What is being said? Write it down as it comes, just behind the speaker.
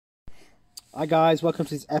Hi guys, welcome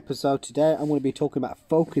to this episode. Today I'm going to be talking about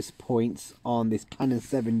focus points on this Canon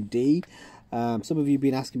 7D. Some of you have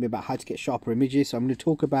been asking me about how to get sharper images, so I'm going to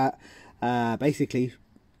talk about basically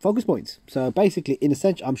focus points. So basically, in a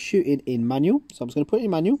sense, I'm shooting in manual, so I'm just going to put it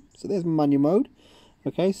in manual. So there's my manual mode.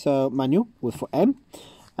 Okay, so manual for M,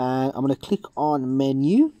 and I'm going to click on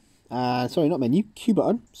menu. Sorry, not menu, Q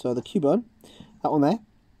button. So the Q button, that one there,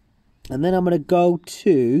 and then I'm going to go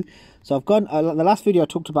to. So I've gone, the last video I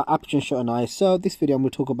talked about aperture and shutter and ISO. This video I'm going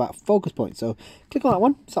to talk about focus points. So click on that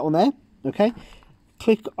one, it's that one there, okay?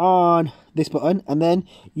 Click on this button and then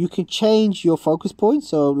you can change your focus point.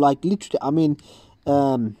 So like literally, I mean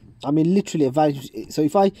literally a value. So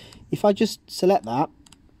if I just select that,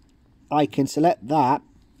 I can select that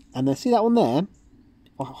and then see that one there.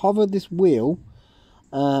 If I hover this wheel,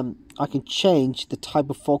 I can change the type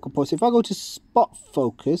of focal point. So if I go to spot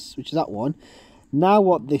focus, which is that one, now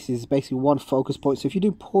what this is basically one focus point. So if you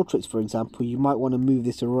do portraits, for example, you might want to move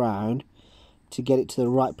this around to get it to the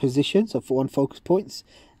right position. So for one focus points,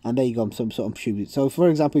 and there you go, I'm shooting. So for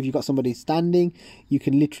example, if you've got somebody standing, you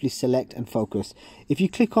can literally select and focus. If you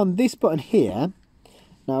click on this button here,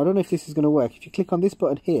 now I don't know if this is going to work. If you click on this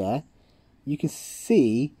button here, you can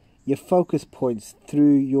see your focus points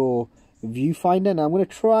through your viewfinder. Now I'm going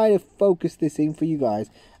to try to focus this in for you guys.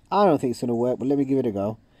 I don't think it's going to work, but let me give it a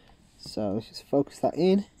go. So let's just focus that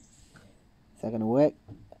in. Is that going to work?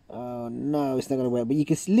 Oh no, it's not going to work. But you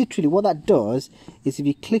can literally, what that does is if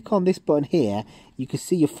you click on this button here, you can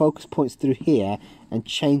see your focus points through here and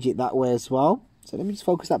change it that way as well. So let me just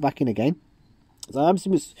focus that back in again. So I'm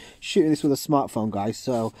just shooting this with a smartphone, guys,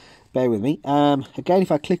 so bear with me. Again,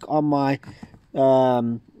 if I click on my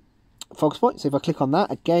focus point, so if I click on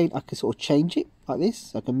that, again, I can sort of change it like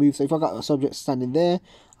this. I can move, so if I've got a subject standing there,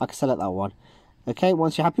 I can select that one. Okay,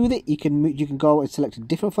 once you're happy with it, you can go and select a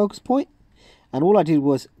different focus point. And all I did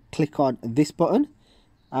was click on this button,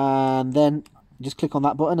 and then just click on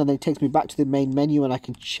that button, and then it takes me back to the main menu, and I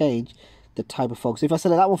can change the type of focus. If I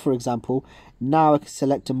select that one, for example, now I can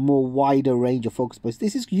select a more wider range of focus points.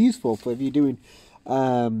 This is useful for if you're doing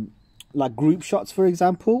like group shots, for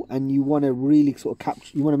example, and you want to really sort of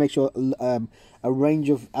capture, you want to make sure a range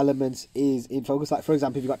of elements is in focus. Like for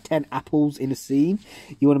example, if you've got 10 apples in a scene,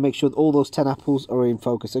 you want to make sure that all those 10 apples are in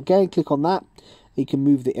focus. Again, click on that, you can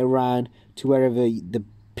move it around to wherever the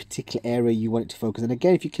particular area you want it to focus. And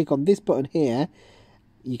again, if you click on this button here,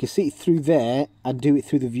 you can see it through there and do it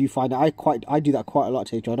through the viewfinder. I do that quite a lot,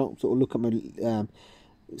 Teacher. I don't sort of look at my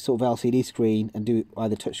sort of LCD screen and do it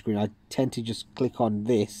either touch screen. I tend to just click on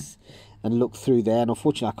this and look through there, and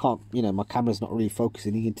unfortunately I can't, you know, my camera's not really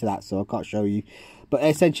focusing into that, so I can't show you. But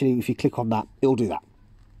essentially, if you click on that, it'll do that.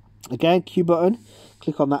 Again, Q button,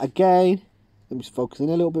 click on that again. Let me just focus in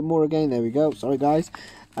a little bit more again. There we go. Sorry guys.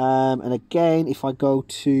 And again, if I go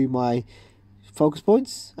to my focus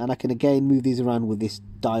points, and I can again move these around with this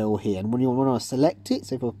dial here, and when you want to select it,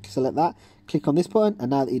 so if I select that, click on this button,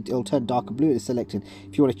 and now it'll turn darker blue. It's selecting.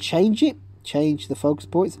 If you want to change it, change the focus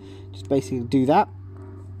points, just basically do that.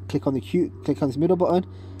 Click on the Q, click on this middle button,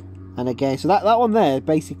 and again, so that one there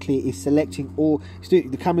basically is selecting all.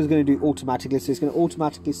 The camera's going to do automatically, so it's going to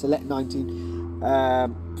automatically select 19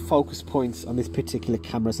 focus points on this particular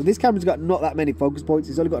camera. So this camera's got not that many focus points.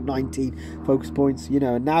 It's only got 19 focus points. You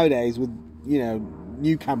know, nowadays with, you know,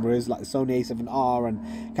 new cameras like the Sony A7R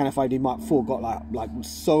and Canon 5D Mark IV got like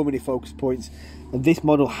so many focus points, and this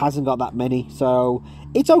model hasn't got that many. So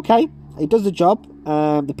it's okay. It does the job.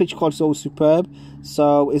 The picture quality is always superb.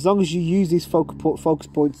 So as long as you use these focus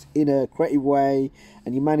points in a creative way,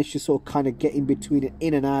 and you manage to sort of kind of get in between it,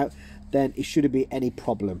 in and out, then it shouldn't be any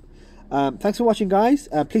problem. Thanks for watching, guys.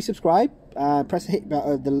 Please subscribe. Press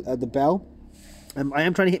the bell. I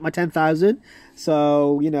am trying to hit my 10,000.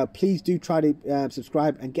 So, you know, please do try to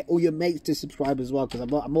subscribe and get all your mates to subscribe as well, because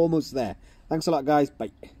I'm almost there. Thanks a lot, guys.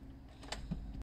 Bye.